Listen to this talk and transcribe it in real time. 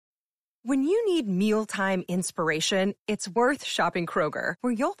When you need mealtime inspiration, it's worth shopping Kroger,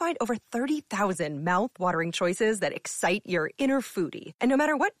 where you'll find over 30,000 mouth-watering choices that excite your inner foodie. And no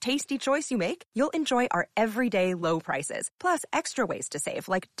matter what tasty choice you make, you'll enjoy our everyday low prices, plus extra ways to save,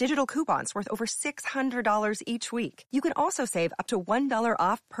 like digital coupons worth over $600 each week. You can also save up to $1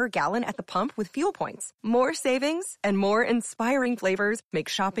 off per gallon at the pump with fuel points. More savings and more inspiring flavors make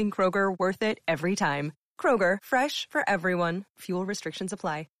shopping Kroger worth it every time. Kroger, fresh for everyone. Fuel restrictions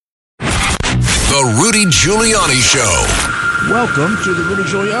apply. The Rudy Giuliani Show. Welcome to the Rudy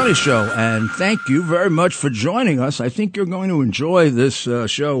Giuliani Show, and thank you very much for joining us. I think you're going to enjoy this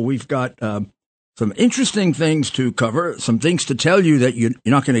show. We've got some interesting things to cover, some things to tell you that you're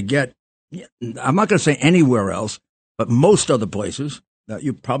not going to get. I'm not going to say anywhere else, but most other places.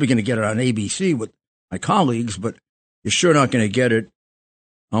 You're probably going to get it on ABC with my colleagues, but you're sure not going to get it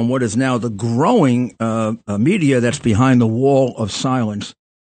on what is now the growing media that's behind the wall of silence.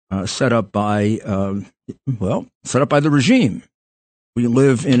 Set up by the regime. We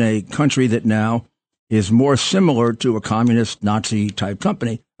live in a country that now is more similar to a communist Nazi type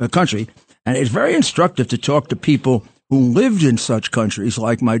country, and it's very instructive to talk to people who lived in such countries,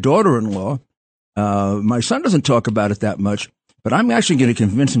 like my daughter-in-law. My son doesn't talk about it that much, but I'm actually going to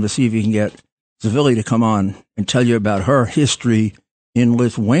convince him to see if he can get Zavili to come on and tell you about her history in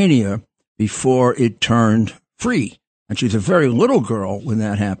Lithuania before it turned free. And she's a very little girl when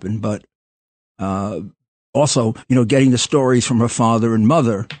that happened, but also, getting the stories from her father and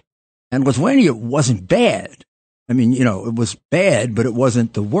mother. And Lithuania wasn't bad. I mean, it was bad, but it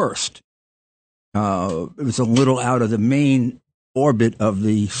wasn't the worst. It was a little out of the main orbit of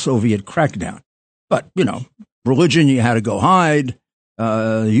the Soviet crackdown. But, religion, you had to go hide.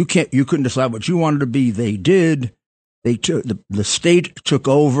 You couldn't decide what you wanted to be. They did. They took the state took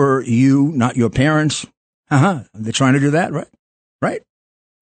over you, not your parents. They're trying to do that, right? Right?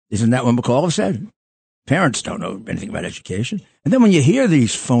 Isn't that what McAuliffe said? Parents don't know anything about education. And then when you hear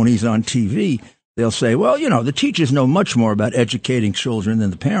these phonies on TV, they'll say, well, the teachers know much more about educating children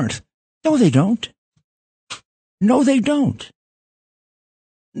than the parents. No, they don't. No, they don't.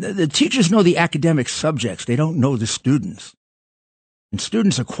 The teachers know the academic subjects. They don't know the students. And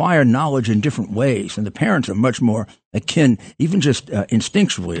students acquire knowledge in different ways, and the parents are much more akin, even just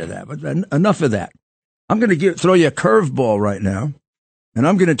instinctually to that. But enough of that. I'm going to throw you a curveball right now, and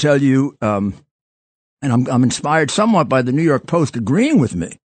I'm going to tell you, and I'm inspired somewhat by the New York Post agreeing with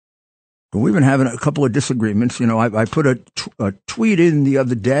me. But we've been having a couple of disagreements. I put a tweet in the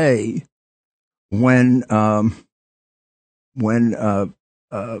other day when Kennedy,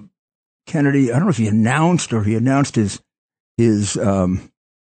 I don't know if he announced his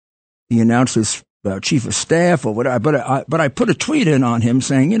chief of staff or whatever, but I put a tweet in on him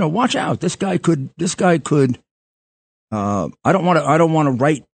saying, watch out, this guy could. I don't want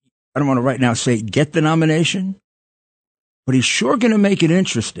to right now say get the nomination, but he's sure going to make it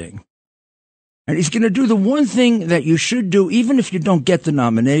interesting, and he's going to do the one thing that you should do, even if you don't get the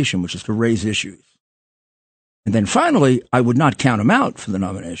nomination, which is to raise issues. And then finally, I would not count him out for the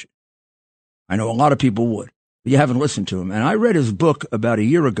nomination. I know a lot of people would. You haven't listened to him. And I read his book about a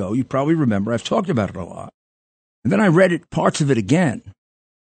year ago. You probably remember. I've talked about it a lot. And then I read parts of it again.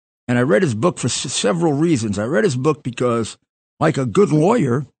 And I read his book for several reasons. I read his book because, like a good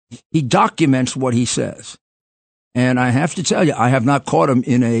lawyer, he documents what he says. And I have to tell you, I have not caught him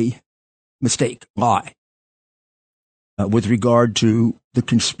in a lie, with regard to the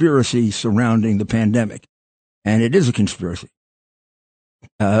conspiracy surrounding the pandemic. And it is a conspiracy.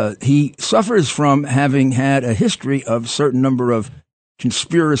 He suffers from having had a history of certain number of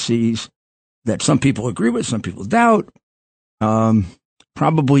conspiracies that some people agree with, some people doubt.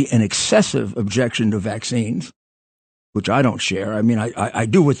 Probably an excessive objection to vaccines, which I don't share. I mean, I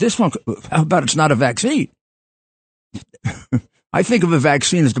do with this one. How about it's not a vaccine? I think of a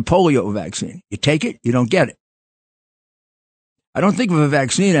vaccine as the polio vaccine. You take it, you don't get it. I don't think of a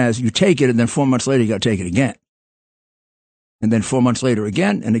vaccine as you take it and then 4 months later you got to take it again. And then 4 months later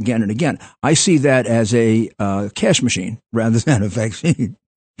again and again and again. I see that as a cash machine rather than a vaccine.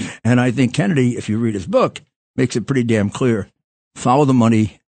 And I think Kennedy, if you read his book, makes it pretty damn clear. Follow the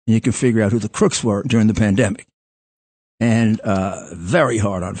money and you can figure out who the crooks were during the pandemic. And very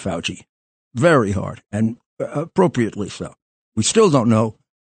hard on Fauci. Very hard. And appropriately so. We still don't know.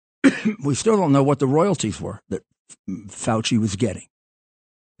 We still don't know what the royalties were that Fauci was getting.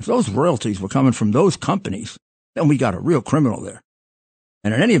 If those royalties were coming from those companies, then we got a real criminal there.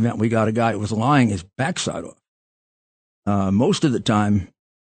 And in any event, we got a guy who was lying his backside off. Most of the time,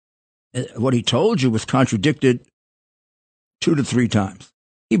 what he told you was contradicted 2 to 3 times.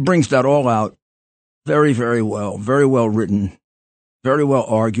 He brings that all out very, very well written. very well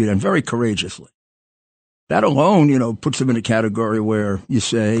argued, and very courageously. That alone, puts him in a category where you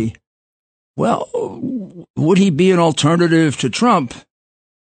say, well, would he be an alternative to Trump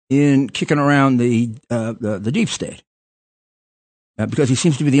in kicking around the deep state? Because he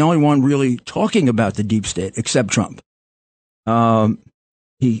seems to be the only one really talking about the deep state, except Trump.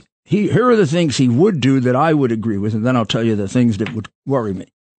 Here are the things he would do that I would agree with, and then I'll tell you the things that would worry me.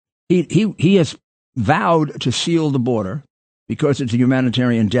 He has vowed to seal the border because it's a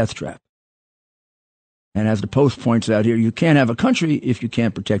humanitarian death trap. And as the Post points out here, you can't have a country if you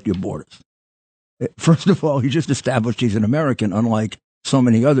can't protect your borders. First of all, he just established he's an American, unlike so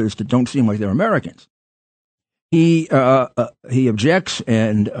many others that don't seem like they're Americans. He objects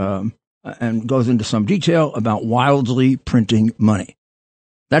and goes into some detail about wildly printing money.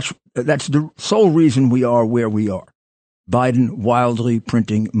 That's the sole reason we are where we are. Biden wildly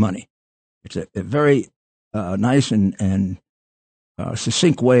printing money. It's a very nice and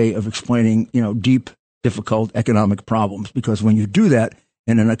succinct way of explaining, deep, difficult economic problems. Because when you do that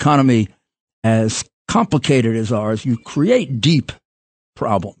in an economy as complicated as ours, you create deep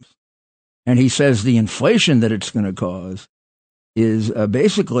problems. And he says the inflation that it's going to cause is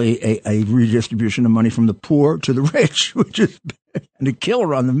basically a redistribution of money from the poor to the rich, which is a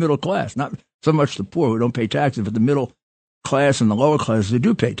killer on the middle class. Not so much the poor who don't pay taxes, but the middle class and the lower class who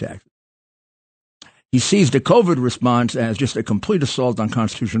do pay taxes. He sees the COVID response as just a complete assault on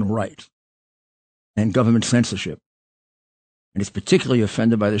constitutional rights and government censorship. And is particularly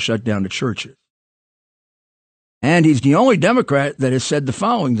offended by the shutdown of churches. And he's the only Democrat that has said the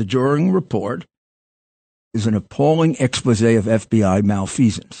following: the Turing report is an appalling expose of FBI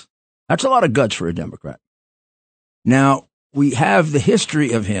malfeasance. That's a lot of guts for a Democrat. Now, we have the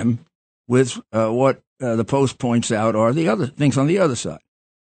history of him with what the Post points out are the other things on the other side.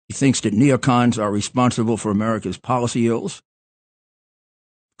 He thinks that neocons are responsible for America's policy ills.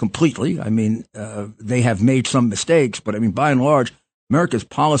 Completely. I mean, they have made some mistakes, but I mean, by and large, America's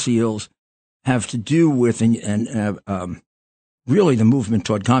policy ills have to do with really the movement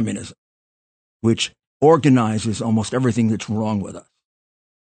toward communism, which organizes almost everything that's wrong with us.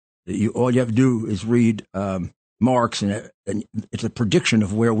 All you have to do is read Marx, and it's a prediction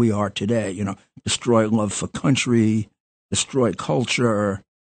of where we are today. Destroy love for country, destroy culture,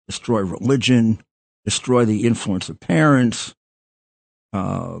 destroy religion, destroy the influence of parents,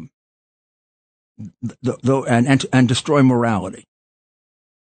 and destroy morality.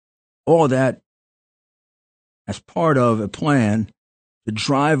 All of that as part of a plan to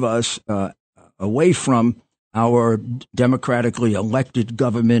drive us away from our democratically elected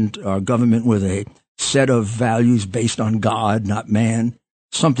government, our government with a set of values based on God, not man,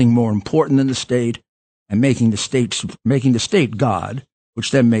 something more important than the state, and making the state God,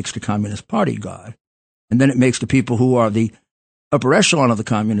 which then makes the Communist Party God. And then it makes the people who are the upper echelon of the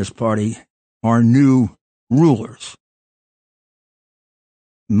Communist Party our new rulers.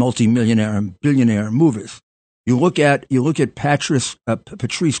 Multi-millionaire and billionaire movers. You look at Patrice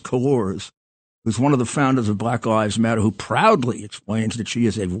Cullors, who's one of the founders of Black Lives Matter, who proudly explains that she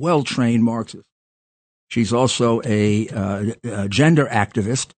is a well-trained Marxist. She's also a gender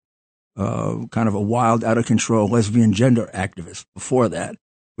activist, kind of a wild, out-of-control lesbian gender activist before that,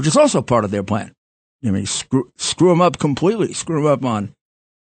 which is also part of their plan. Screw them up completely, screw them up on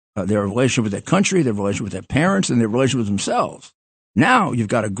their relationship with their country, their relationship with their parents, and their relationship with themselves. Now you've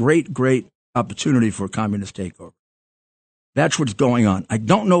got a great, great opportunity for a communist takeover. That's what's going on. I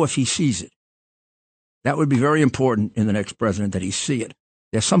don't know if he sees it. That would be very important in the next president, that he see it.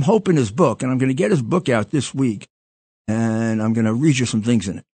 There's some hope in his book, and I'm going to get his book out this week, and I'm going to read you some things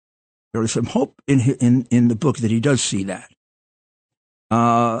in it. There is some hope in the book that he does see that.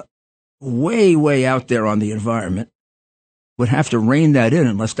 Way, way out there on the environment would have to rein that in,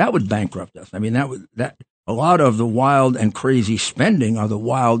 unless that would bankrupt us. I mean, that a lot of the wild and crazy spending are the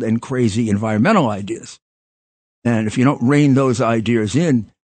wild and crazy environmental ideas. And if you don't rein those ideas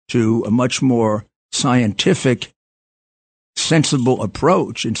in to a much more scientific, sensible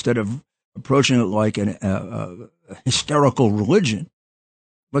approach, instead of approaching it like a hysterical religion,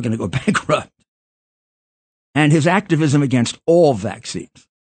 we're going to go bankrupt. And his activism against all vaccines.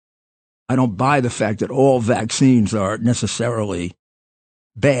 I don't buy the fact that all vaccines are necessarily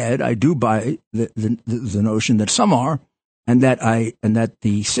bad. I do buy the notion that some are, and that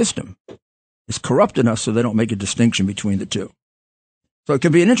the system is corrupting us so they don't make a distinction between the two. So it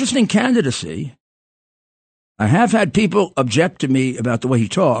could be an interesting candidacy. I have had people object to me about the way he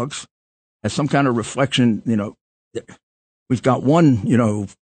talks as some kind of reflection. We've got one,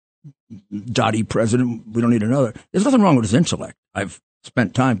 dotty president. We don't need another. There's nothing wrong with his intellect. I've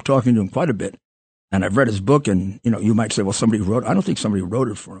spent time talking to him quite a bit. And I've read his book, and, you might say, well, somebody wrote it. I don't think somebody wrote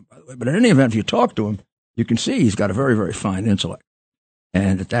it for him, by the way. But in any event, if you talk to him, you can see he's got a very, very fine intellect.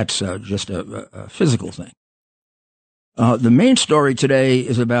 And that's just a physical thing. The main story today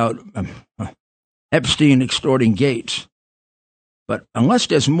is about Epstein extorting Gates. But unless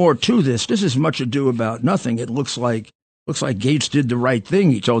there's more to this is much ado about nothing. It looks like Gates did the right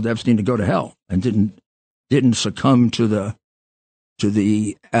thing. He told Epstein to go to hell and didn't succumb to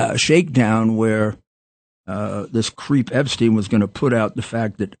the shakedown where this creep Epstein was going to put out the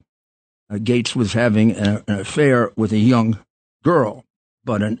fact that Gates was having an affair with a young girl,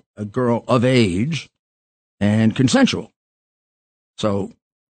 but a girl of age and consensual. So,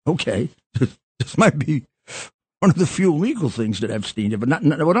 okay, this might be one of the few legal things that Epstein did, but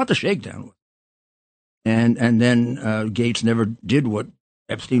not the shakedown. And then Gates never did what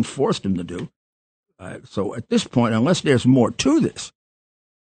Epstein forced him to do. So at this point, unless there's more to this,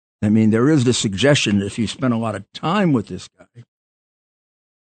 I mean, there is the suggestion that if you spend a lot of time with this guy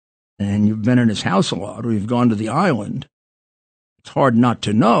and you've been in his house a lot or you've gone to the island, it's hard not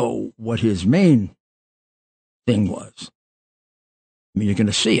to know what his main thing was. I mean, you're going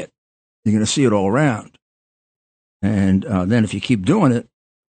to see it. You're going to see it all around. And then if you keep doing it,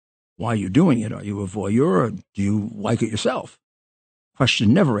 why are you doing it? Are you a voyeur or do you like it yourself?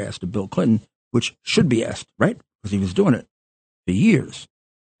 Question never asked of Bill Clinton, which should be asked, right? Because he was doing it for years.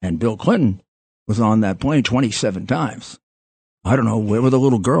 And Bill Clinton was on that plane 27 times. I don't know, where were the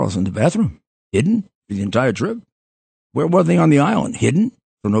little girls? In the bathroom? Hidden for the entire trip? Where were they on the island? Hidden?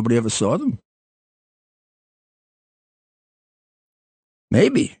 So nobody ever saw them?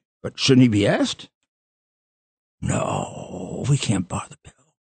 Maybe, but shouldn't he be asked? No, we can't bother Bill.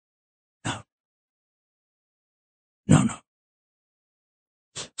 No.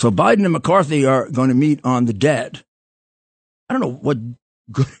 So Biden and McCarthy are going to meet on the dead. I don't know what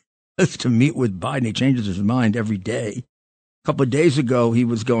good it is to meet with Biden. He changes his mind every day. A couple of days ago, he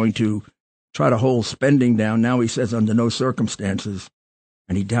was going to try to hold spending down. Now he says under no circumstances,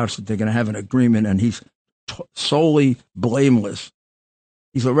 and he doubts that they're going to have an agreement, and he's solely blameless.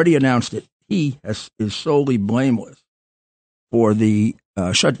 He's already announced it. He is solely blameless for the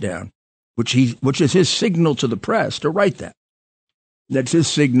shutdown, which is his signal to the press to write that. That's his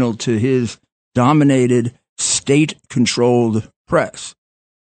signal to his dominated, state-controlled press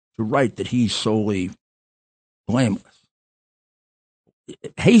to write that he's solely blameless.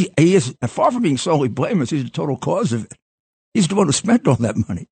 He is, far from being solely blameless, he's the total cause of it. He's the one who spent all that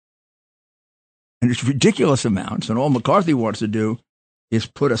money. And it's ridiculous amounts, and all McCarthy wants to do is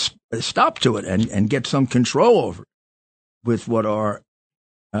put a stop to it and get some control over it with what are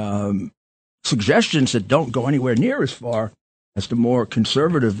suggestions that don't go anywhere near as far as the more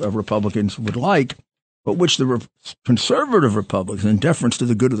conservative Republicans would like, but which the conservative Republicans, in deference to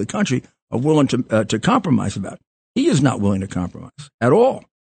the good of the country, are willing to compromise about. He is not willing to compromise at all,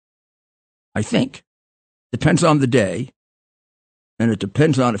 I think. Depends on the day, and it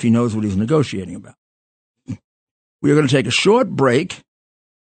depends on if he knows what he's negotiating about. We are going to take a short break.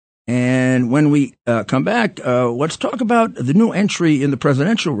 And when we come back, let's talk about the new entry in the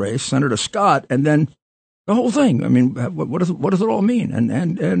presidential race, Senator Scott, and then the whole thing. I mean, what does it all mean?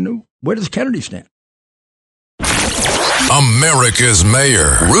 And where does Kennedy stand? America's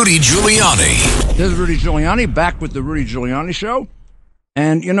Mayor, Rudy Giuliani. This is Rudy Giuliani, back with the Rudy Giuliani Show.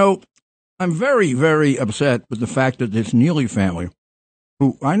 And, I'm very, very upset with the fact that this Neely family,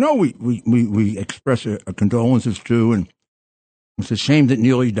 who I know we express our condolences to, and it's a shame that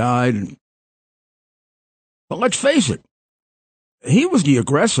Neely died. But let's face it, he was the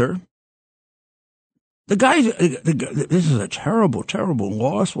aggressor. The guy, this is a terrible, terrible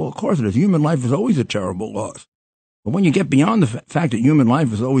loss. Well, of course it is. Human life is always a terrible loss. But when you get beyond the fact that human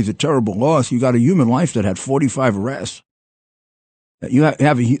life is always a terrible loss, you got a human life that had 45 arrests. You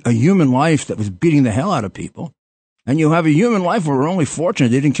have a human life that was beating the hell out of people. And you have a human life where we're only fortunate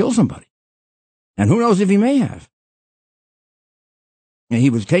they didn't kill somebody. And who knows if he may have. And he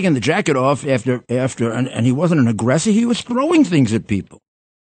was taking the jacket off after, and he wasn't an aggressor. He was throwing things at people.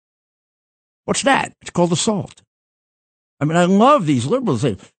 What's that? It's called assault. I mean, I love these liberals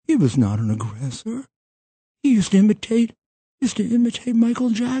say, he was not an aggressor. He used to imitate Michael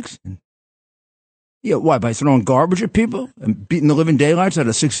Jackson. Yeah, why? By throwing garbage at people and beating the living daylights out of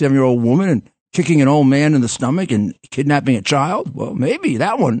a 6-7-year-old woman and kicking an old man in the stomach and kidnapping a child? Well, maybe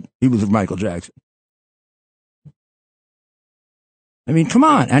that one, he was Michael Jackson. I mean, come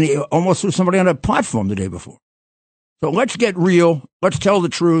on. And he almost threw somebody on a platform the day before. So let's get real. Let's tell the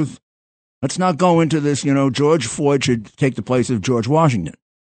truth. Let's not go into this, George Floyd should take the place of George Washington.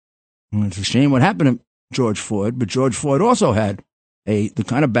 And it's a shame what happened to George Floyd, but George Floyd also had the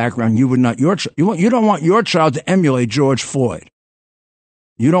kind of background you would not you don't want your child to emulate George Floyd.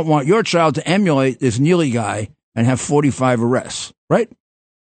 You don't want your child to emulate this Neely guy and have 45 arrests, right?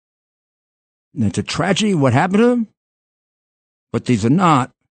 And it's a tragedy what happened to them, but these are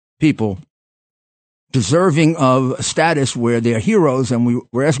not people deserving of a status where they're heroes, and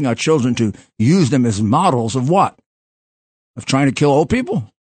we're asking our children to use them as models of what? Of trying to kill old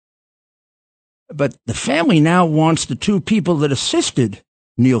people? But the family now wants the two people that assisted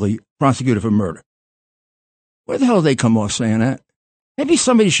Neely prosecuted for murder. Where the hell did they come off saying that? Maybe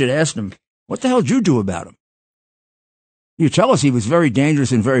somebody should ask them, what the hell did you do about him? You tell us he was very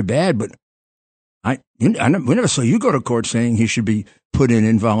dangerous and very bad, but we never saw you go to court saying he should be put in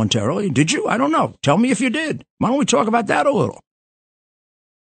involuntarily. Did you? I don't know. Tell me if you did. Why don't we talk about that a little?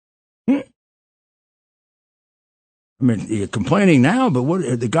 I mean, you're complaining now, but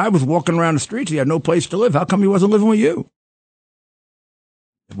the guy was walking around the streets. He had no place to live. How come he wasn't living with you?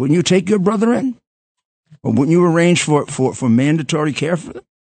 Wouldn't you take your brother in? Or wouldn't you arrange for mandatory care for them?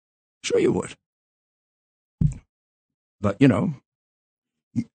 Sure you would. But,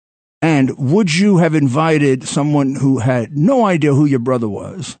 and would you have invited someone who had no idea who your brother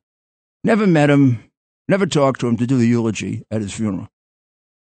was, never met him, never talked to him, to do the eulogy at his funeral?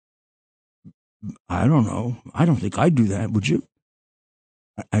 I don't know. I don't think I'd do that, would you?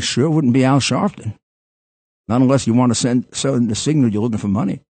 I sure wouldn't be Al Sharpton. Not unless you want to send the signal you're looking for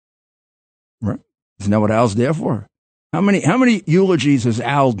money. Right? Isn't that what Al's there for? How many eulogies has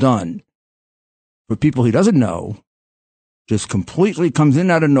Al done for people he doesn't know? Just completely comes in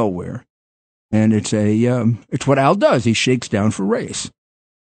out of nowhere, and it's what Al does. He shakes down for race,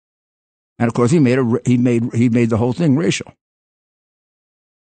 and of course he made the whole thing racial,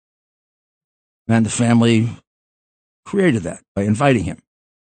 and the family created that by inviting him.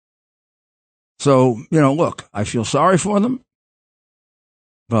 So look, I feel sorry for them,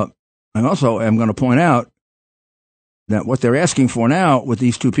 but I also am going to point out that what they're asking for now with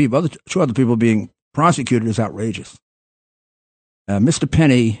these two other people being prosecuted is outrageous. Mr.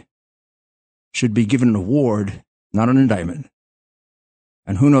 Penny should be given an award, not an indictment.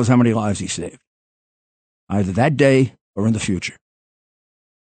 And who knows how many lives he saved, either that day or in the future.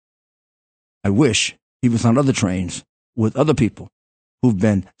 I wish he was on other trains with other people who've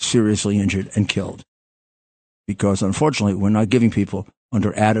been seriously injured and killed. Because unfortunately, we're not giving people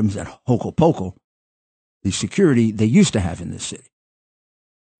under Adams and Hochul Pochul the security they used to have in this city.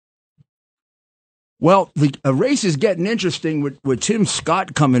 Well, the race is getting interesting with Tim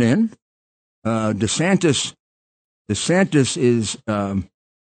Scott coming in. DeSantis is,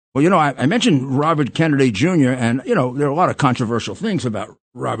 I mentioned Robert Kennedy Jr., and, there are a lot of controversial things about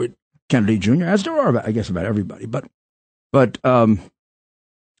Robert Kennedy Jr., as there are, I guess, about everybody. But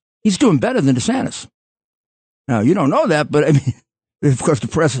he's doing better than DeSantis. Now, you don't know that, but, I mean, of course, the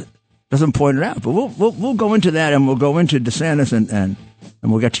press doesn't point it out. But we'll go into that, and we'll go into DeSantis, and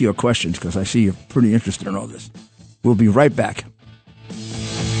we'll get to your questions, because I see you're pretty interested in all this. We'll be right back.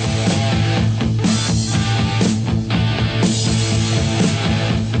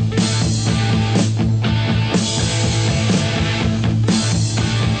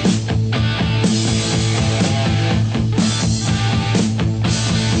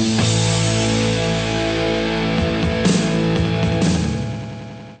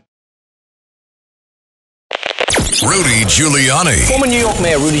 Rudy Giuliani. Former New York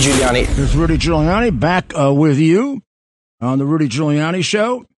Mayor Rudy Giuliani. This is Rudy Giuliani back with you on the Rudy Giuliani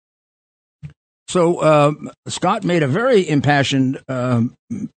Show. So Scott made a very impassioned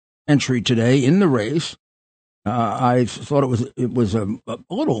entry today in the race. I thought it was a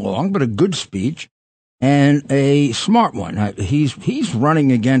little long, but a good speech and a smart one. He's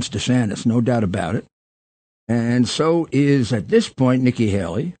running against DeSantis, no doubt about it. And so is, at this point, Nikki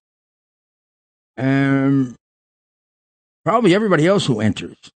Haley. Probably everybody else who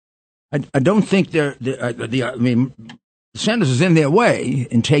enters. I don't think DeSantis is in their way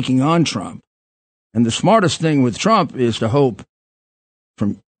in taking on Trump. And the smartest thing with Trump is to hope,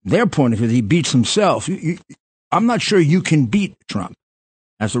 from their point of view, that he beats himself. I'm not sure you can beat Trump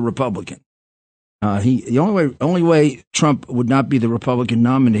as a Republican. The only way Trump would not be the Republican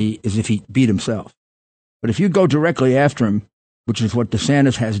nominee is if he beat himself. But if you go directly after him, which is what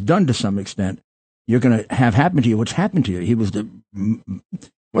DeSantis has done to some extent, you're going to have happen to you what's happened to you. He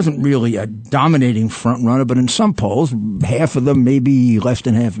wasn't really a dominating front runner, but in some polls, half of them, maybe less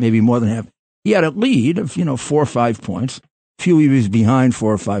than half, maybe more than half, he had a lead of 4 or 5 points. Few he was behind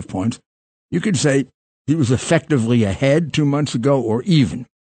 4 or 5 points. You could say he was effectively ahead 2 months ago or even.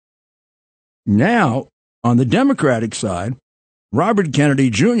 Now, on the Democratic side, Robert Kennedy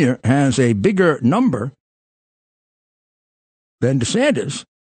Jr. has a bigger number than DeSantis,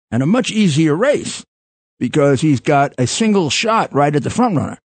 and a much easier race because he's got a single shot right at the front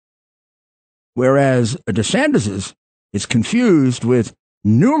runner. Whereas DeSantis is confused with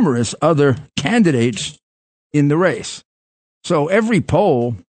numerous other candidates in the race. So every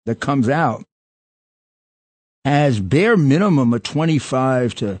poll that comes out has bare minimum a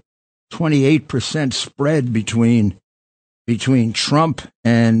 25 to 28% spread between Trump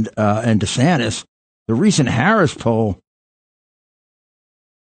and DeSantis. The recent Harris poll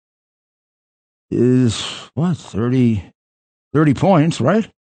is, 30 points, right?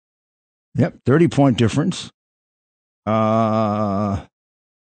 Yep, 30-point difference. Then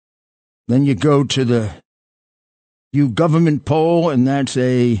you go to the Pew Government poll, and that's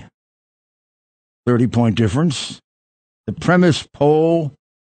a 30-point difference. The Premise poll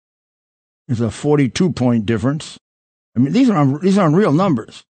is a 42-point difference. I mean, these are real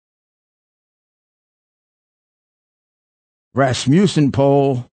numbers. Rasmussen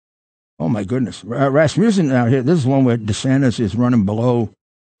poll, oh my goodness. Rasmussen now here, this is one where DeSantis is running below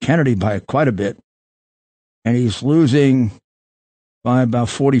Kennedy by quite a bit, and he's losing by about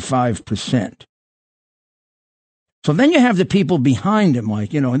 45%. So then you have the people behind him,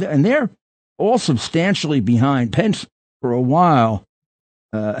 and they're all substantially behind. Pence, for a while,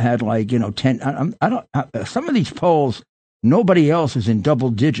 had 10. Some of these polls, nobody else is in double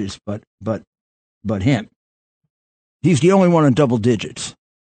digits, but him. He's the only one in double digits.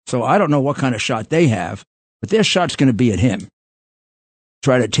 So I don't know what kind of shot they have, but their shot's going to be at him.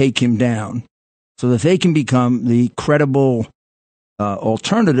 Try to take him down so that they can become the credible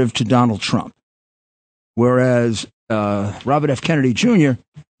alternative to Donald Trump. Whereas Robert F. Kennedy Jr.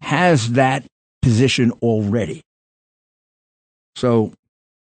 has that position already. So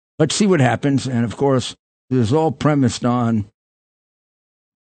let's see what happens. And of course, this is all premised on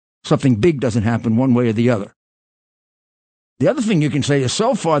something big doesn't happen one way or the other. The other thing you can say is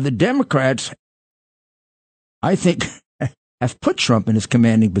so far the Democrats, I think, have put Trump in his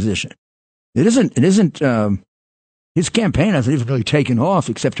commanding position. It isn't, his campaign hasn't even really taken off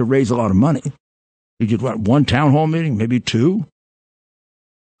except to raise a lot of money. He did one town hall meeting, maybe two.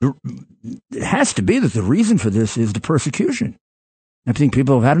 It has to be that the reason for this is the persecution. I think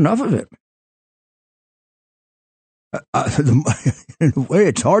people have had enough of it. In a way,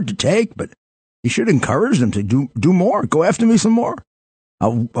 it's hard to take, but you should encourage them to do more. Go after me some more.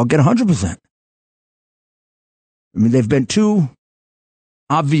 I'll get 100%. I mean, they've been too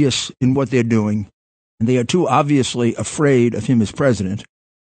obvious in what they're doing, and they are too obviously afraid of him as president.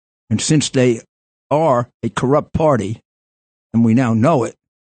 And since they are a corrupt party, and we now know it,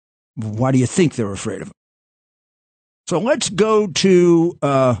 why do you think they're afraid of him? So let's go to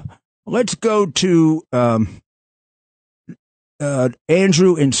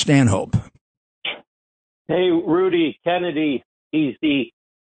Andrew in Stanhope. Hey, Rudy, Kennedy, he's the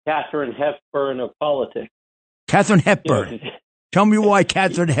Katharine Hepburn of politics. Katharine Hepburn. Tell me why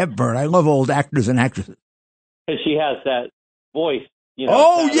Katharine Hepburn. I love old actors and actresses. Because she has that voice.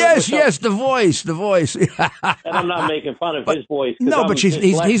 Yes, the voice. And I'm not making fun of his voice. No, but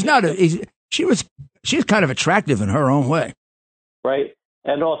he's not. She's kind of attractive in her own way. Right.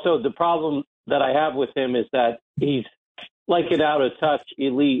 And also the problem that I have with him is that he's like an out-of-touch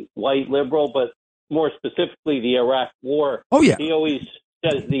elite white liberal, but more specifically the Iraq War. Oh, yeah. He always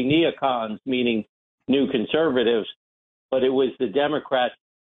says the neocons, meaning new conservatives, but it was the Democrats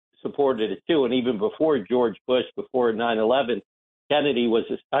supported it too. And even before George Bush, before 9/11, Kennedy was,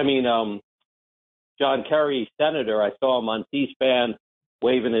 John Kerry, senator, I saw him on C-SPAN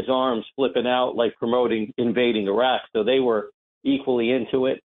waving his arms, flipping out, like promoting invading Iraq. So they were equally into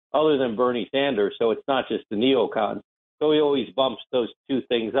it, other than Bernie Sanders. So it's not just the neocons. So he always bumps those two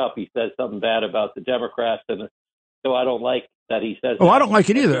things up. He says something bad about the Democrats, and so I don't like that he says. Oh, that. I don't like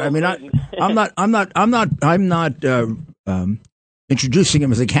it either. I mean, I'm not introducing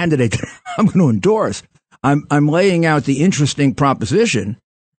him as a candidate that I'm going to endorse. I'm laying out the interesting proposition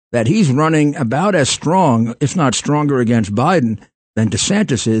that he's running about as strong, if not stronger, against Biden than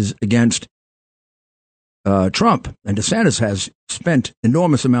DeSantis is against Trump. And DeSantis has spent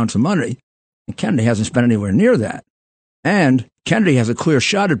enormous amounts of money, and Kennedy hasn't spent anywhere near that. And Kennedy has a clear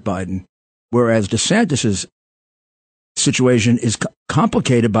shot at Biden, whereas DeSantis's situation is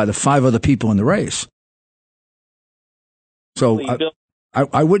complicated by the 5 other people in the race. So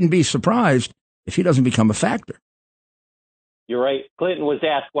I wouldn't be surprised if he doesn't become a factor. You're right. Clinton was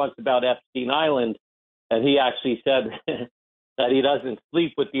asked once about Epstein Island, and he actually said that he doesn't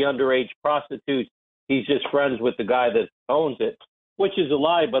sleep with the underage prostitutes. He's just friends with the guy that owns it, which is a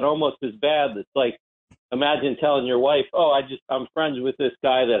lie, but almost as bad. It's like, imagine telling your wife, I'm friends with this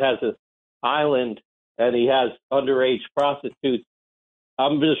guy that has an island and he has underage prostitutes.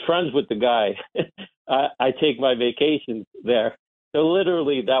 I'm just friends with the guy. I take my vacations there. So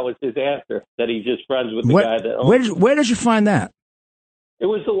literally, that was his answer, that he's just friends with the guy that owns it. Where did you find that? It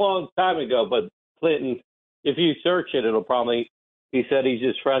was a long time ago, but Clinton, if you search it, he said he's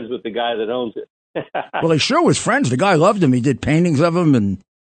just friends with the guy that owns it. Well, he sure was friends. The guy loved him. He did paintings of him and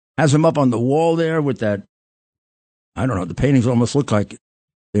has him up on the wall there with that. I don't know. The paintings almost look like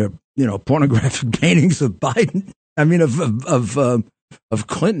they're, pornographic paintings of Biden. I mean, of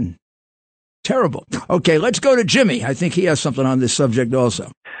Clinton. Terrible. Okay, let's go to Jimmy. I think he has something on this subject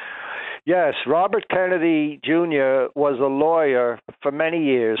also. Yes, Robert Kennedy Jr. was a lawyer for many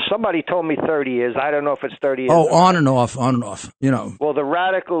years. Somebody told me 30 years. I don't know if it's 30 years. Oh, on and off. Well, the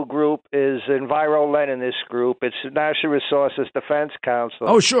radical group is Enviro-Leninist group. It's the National Resources Defense Council.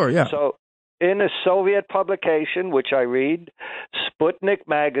 Oh, sure, yeah. So in a Soviet publication, which I read, Sputnik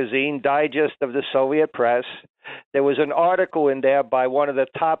magazine, digest of the Soviet press, there was an article in there by one of the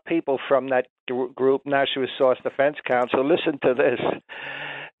top people from that group, National Resource Defense Council. Listen to this.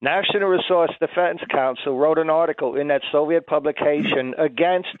 National Resource Defense Council wrote an article in that Soviet publication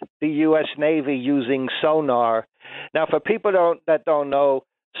against the U.S. Navy using sonar. Now, for people that don't know,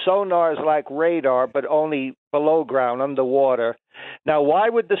 sonar is like radar, but only below ground, underwater. Now, why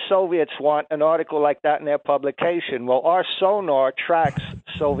would the Soviets want an article like that in their publication? Well, our sonar tracks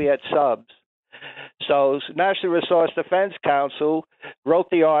Soviet subs. So National Resource Defense Council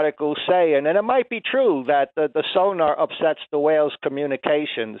wrote the article saying, and it might be true that the sonar upsets the whale's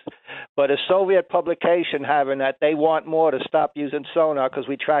communications, but a Soviet publication having that, they want more to stop using sonar because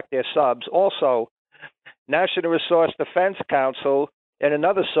we track their subs. Also, National Resource Defense Council, in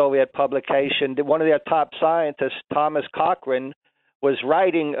another Soviet publication, one of their top scientists, Thomas Cochrane, was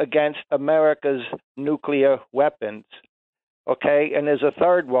writing against America's nuclear weapons. Okay, and there's a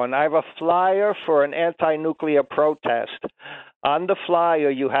third one. I have a flyer for an anti-nuclear protest. On the flyer,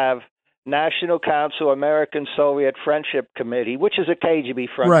 you have National Council American Soviet Friendship Committee, which is a KGB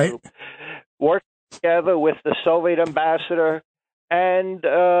front group, working together with the Soviet ambassador and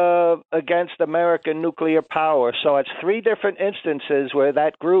against American nuclear power. So it's three different instances where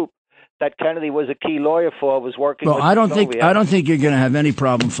that group that Kennedy was a key lawyer for was working with I don't the Soviets. I don't think you're going to have any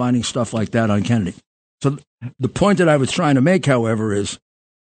problem finding stuff like that on Kennedy. So the point that I was trying to make, however, is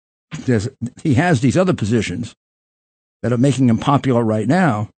he has these other positions that are making him popular right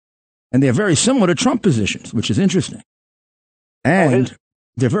now, and they're very similar to Trump positions, which is interesting. And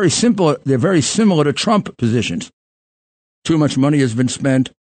they're very simple. They're very similar to Trump positions. Too much money has been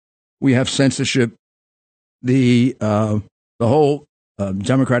spent. We have censorship. The whole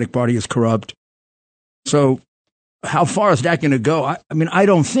Democratic Party is corrupt. So how far is that going to go? I mean, I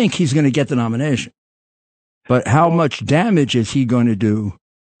don't think he's going to get the nomination. But how much damage is he going to do?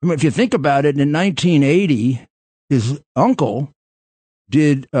 I mean, if you think about it, in 1980, his uncle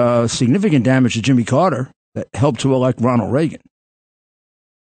did significant damage to Jimmy Carter that helped to elect Ronald Reagan.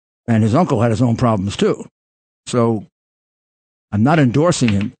 And his uncle had his own problems, too. So I'm not endorsing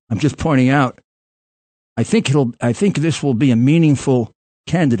him. I'm just pointing out, I think this will be a meaningful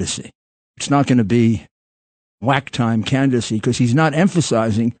candidacy. It's not going to be whack time candidacy because he's not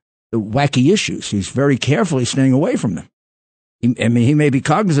emphasizing the wacky issues. He's very carefully staying away from them. He may be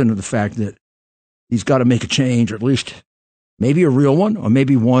cognizant of the fact that he's got to make a change, or at least maybe a real one, or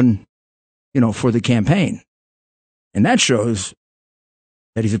maybe one, for the campaign. And that shows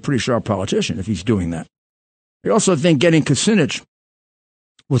that he's a pretty sharp politician if he's doing that. I also think getting Kucinich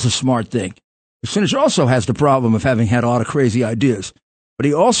was a smart thing. Kucinich also has the problem of having had a lot of crazy ideas, but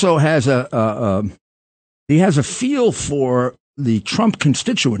he also has a feel for the Trump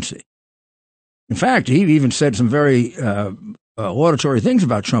constituency. In fact, he even said some very laudatory things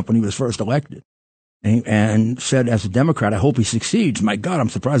about Trump when he was first elected, and said, as a Democrat, I hope he succeeds. My God, I'm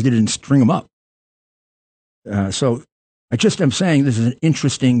surprised he didn't string him up. So I just am saying this is an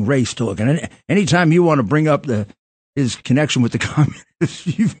interesting race to look at. Anytime you want to bring up his connection with the communists,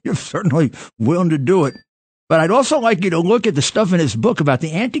 you're certainly willing to do it. But I'd also like you to look at the stuff in his book about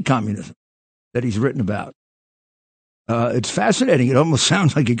the anti-communism that he's written about. It's fascinating. It almost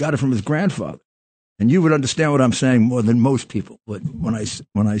sounds like he got it from his grandfather. And you would understand what I'm saying more than most people when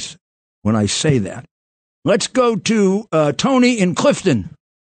I say that. Let's go to Tony in Clifton.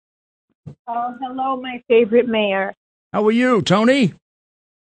 Oh, hello, my favorite mayor. How are you, Tony?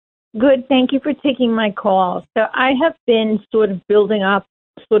 Good. Thank you for taking my call. So I have been sort of building up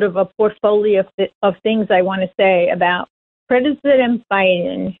sort of a portfolio of things I want to say about President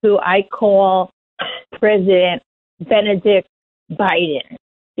Biden, who I call President Benedict Biden,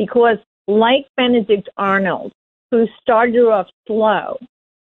 because like Benedict Arnold, who started off slow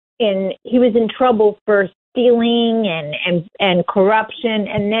he was in trouble for stealing and corruption,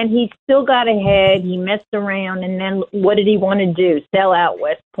 and then he still got ahead. He messed around, and then what did he want to do? Sell out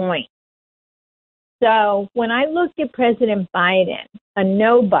West Point. So when I look at President Biden, a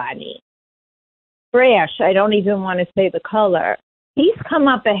nobody, fresh, I don't even want to say the color, he's come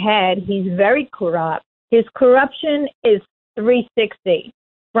up ahead. He's very corrupt. His corruption is 360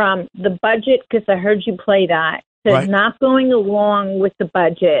 from the budget, because I heard you play that, to right. not going along with the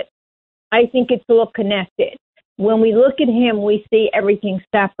budget. I think it's all connected. When we look at him, we see everything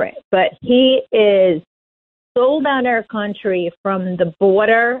separate, but he is sold out our country from the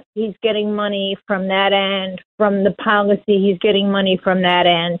border. He's getting money from that end. From the policy, he's getting money from that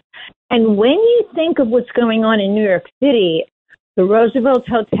end. And when you think of what's going on in New York City, the Roosevelt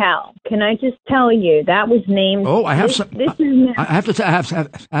Hotel, can I just tell you, that was named... Oh, I have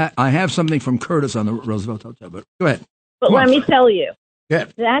I have something from Curtis on the Roosevelt Hotel, but go ahead. But let me tell you, yeah.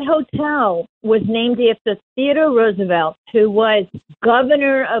 That hotel was named after Theodore Roosevelt, who was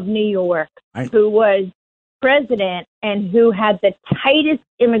governor of New York, who was president, and who had the tightest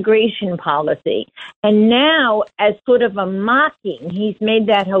immigration policy. And now, as sort of a mocking, he's made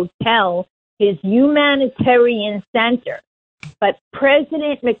that hotel his humanitarian center. But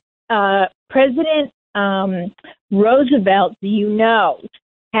President Roosevelt,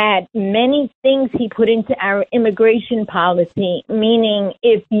 had many things he put into our immigration policy, meaning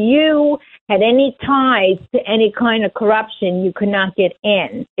if you had any ties to any kind of corruption, you could not get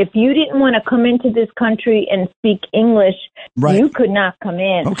in. If you didn't want to come into this country and speak English, right. You could not come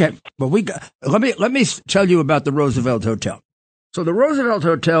in. Okay, but let me tell you about the Roosevelt Hotel. So the Roosevelt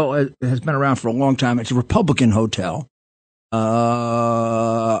Hotel has been around for a long time. It's a Republican hotel.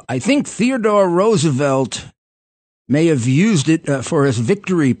 I think Theodore Roosevelt may have used it for his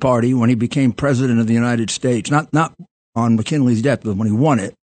victory party when he became president of the United States. Not on McKinley's death, but when he won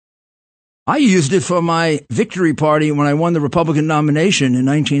it. I used it for my victory party when I won the Republican nomination in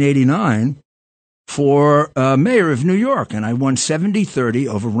 1989 for mayor of New York. And I won 70-30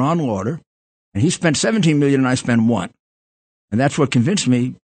 over Ron Lauder. And he spent $17 million and I spent $1 million. And that's what convinced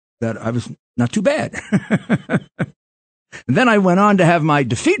me that I was not too bad. And then I went on to have my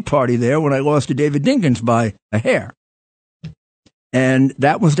defeat party there when I lost to David Dinkins by a hair. And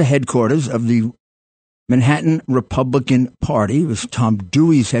that was the headquarters of the Manhattan Republican Party. It was Tom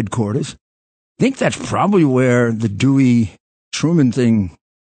Dewey's headquarters. I think that's probably where the Dewey-Truman thing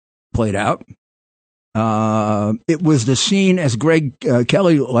played out. It was the scene, as Greg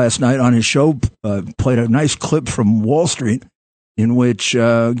Kelly last night on his show played a nice clip from Wall Street in which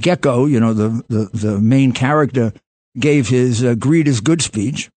Gecko, the main character, gave his greed is good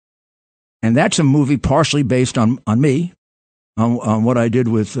speech. And that's a movie partially based on me, on what I did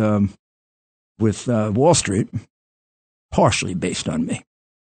with Wall Street. Partially based on me.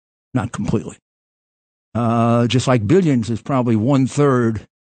 Not completely. Just like Billions is probably 1/3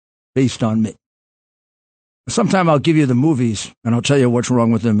 based on me. Sometime I'll give you the movies and I'll tell you what's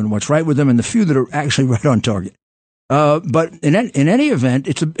wrong with them and what's right with them and the few that are actually right on target. But in any event,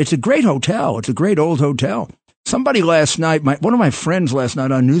 it's a great hotel. It's a great old hotel. Somebody last night, one of my friends last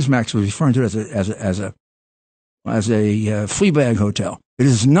night on Newsmax was referring to it as a Fleabag hotel. It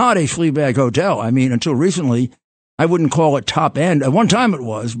is not a Fleabag hotel. I mean, until recently, I wouldn't call it top end. At one time it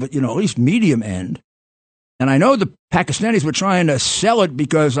was, but at least medium end. And I know the Pakistanis were trying to sell it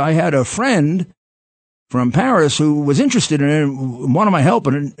because I had a friend from Paris who was interested in it and wanted my help,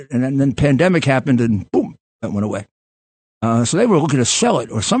 and then pandemic happened and boom, that went away. So they were looking to sell it,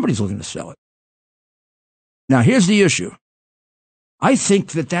 or somebody's looking to sell it. Now, here's the issue. I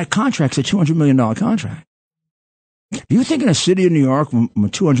think that contract's a $200 million contract. Do you think in a city of New York, when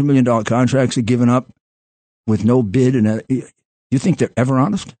 $200 million contracts are given up with no bid, you think they're ever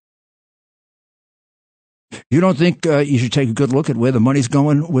honest? You don't think you should take a good look at where the money's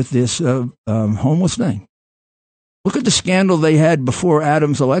going with this homeless thing? Look at the scandal they had before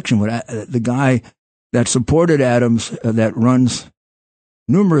Adams' election with the guy that supported Adams that runs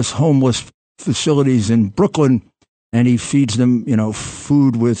numerous homeless facilities in Brooklyn, and he feeds them,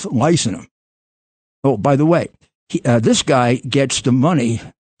 food with lice in them. Oh, by the way, this guy gets the money,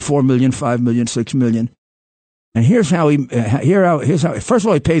 $4 million, $5 million, $6 million. And here's how first of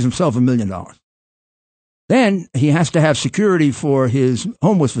all, he pays himself $1 million. Then he has to have security for his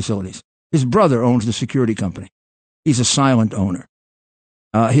homeless facilities. His brother owns the security company. He's a silent owner.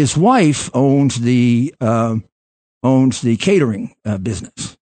 His wife owns the catering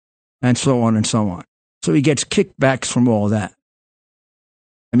business, and so on and so on. So he gets kickbacks from all of that.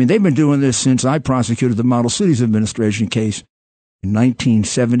 I mean, they've been doing this since I prosecuted the Model Cities Administration case in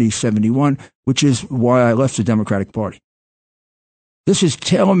 1970-71, which is why I left the Democratic Party. This is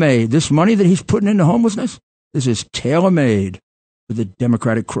tailor-made. This money that he's putting into homelessness, this is tailor-made for the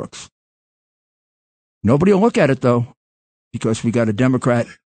Democratic crooks. Nobody will look at it, though, because we got a Democrat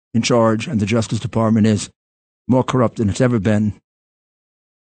in charge, and the Justice Department is more corrupt than it's ever been,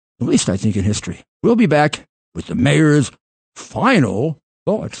 at least I think in history. We'll be back with the mayor's final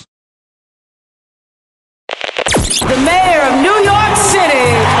thoughts. The mayor of New York City,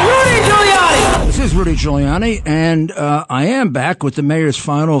 Rudy Giuliani. This is Rudy Giuliani, and I am back with the mayor's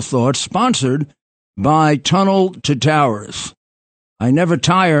final thoughts, sponsored by Tunnel to Towers. I never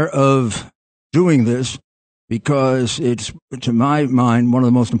tire of doing this because it's, to my mind, one of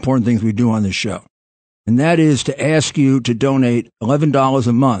the most important things we do on this show. And that is to ask you to donate $11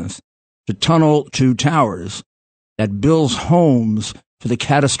 a month to Tunnel to Towers that builds homes for the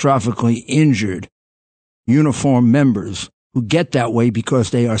catastrophically injured uniformed members who get that way because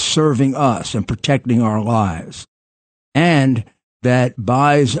they are serving us and protecting our lives. And that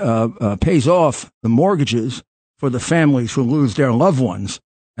pays off the mortgages for the families who lose their loved ones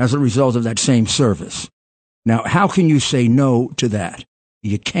as a result of that same service. Now, how can you say no to that?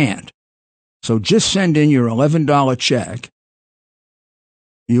 You can't. So just send in your $11 check.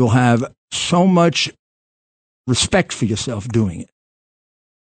 You'll have so much respect for yourself doing it.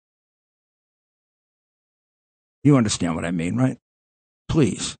 You understand what I mean, right?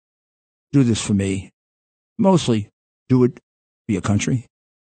 Please do this for me. Mostly do it for your country.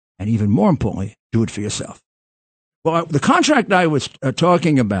 And even more importantly, do it for yourself. Well, the contract I was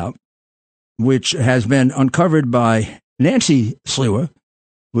talking about, which has been uncovered by Nancy Sliwa,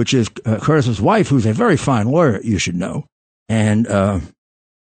 which is Curtis's wife, who's a very fine lawyer, you should know, and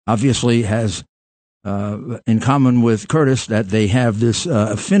obviously has in common with Curtis that they have this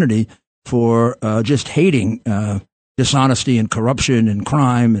affinity for just hating dishonesty and corruption and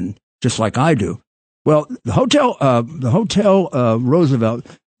crime, and just like I do. Well, the Hotel Roosevelt,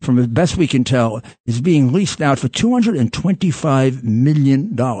 from the best we can tell, is being leased out for $225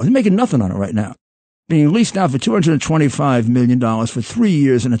 million. They're making nothing on it right now. Being leased out for $225 million for 3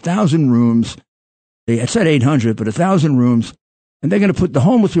 years and 1,000 rooms. I said 800, but 1,000 rooms. And they're going to put the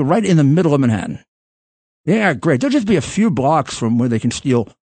homeless people right in the middle of Manhattan. Yeah, great. There'll just be a few blocks from where they can steal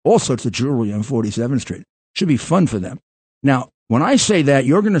all sorts of jewelry on 47th Street. Should be fun for them. Now, when I say that,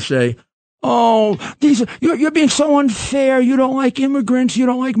 you're going to say, oh, you're being so unfair. You don't like immigrants. You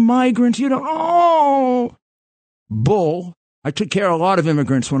don't like migrants. Oh, bull. I took care of a lot of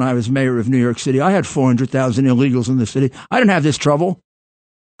immigrants when I was mayor of New York City. I had 400,000 illegals in the city. I didn't have this trouble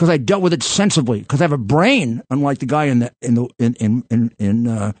because I dealt with it sensibly. Because I have a brain, unlike the guy in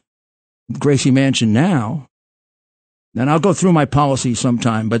Gracie Mansion now. And I'll go through my policy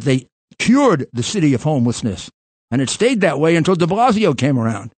sometime. But they cured the city of homelessness, and it stayed that way until De Blasio came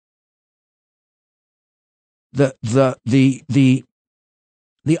around. The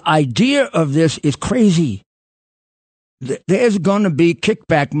idea of this is crazy. There's going to be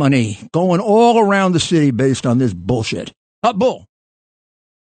kickback money going all around the city based on this bullshit. Bull.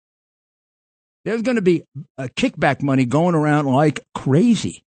 There's going to be kickback money going around like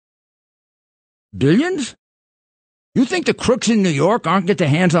crazy. Billions? You think the crooks in New York aren't get their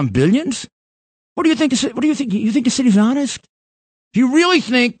hands on billions? What do you think? You think the city's honest? Do you really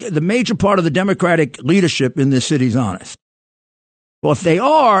think the major part of the Democratic leadership in this city is honest? Well, if they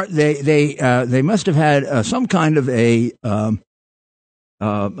are, they must have had some kind of a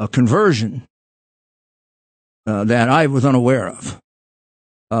conversion that I was unaware of.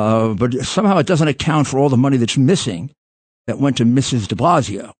 But somehow it doesn't account for all the money that's missing that went to Mrs. de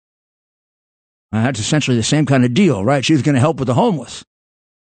Blasio. That's essentially the same kind of deal, right? She was going to help with the homeless,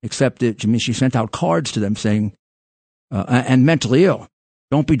 except that she sent out cards to them saying, and mentally ill,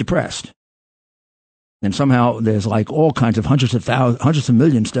 don't be depressed. And somehow there's like all kinds of hundreds of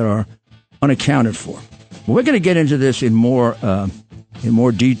millions that are unaccounted for. Well, we're going to get into this in more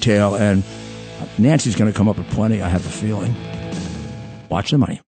detail, and Nancy's going to come up with plenty, I have a feeling. Watch the money.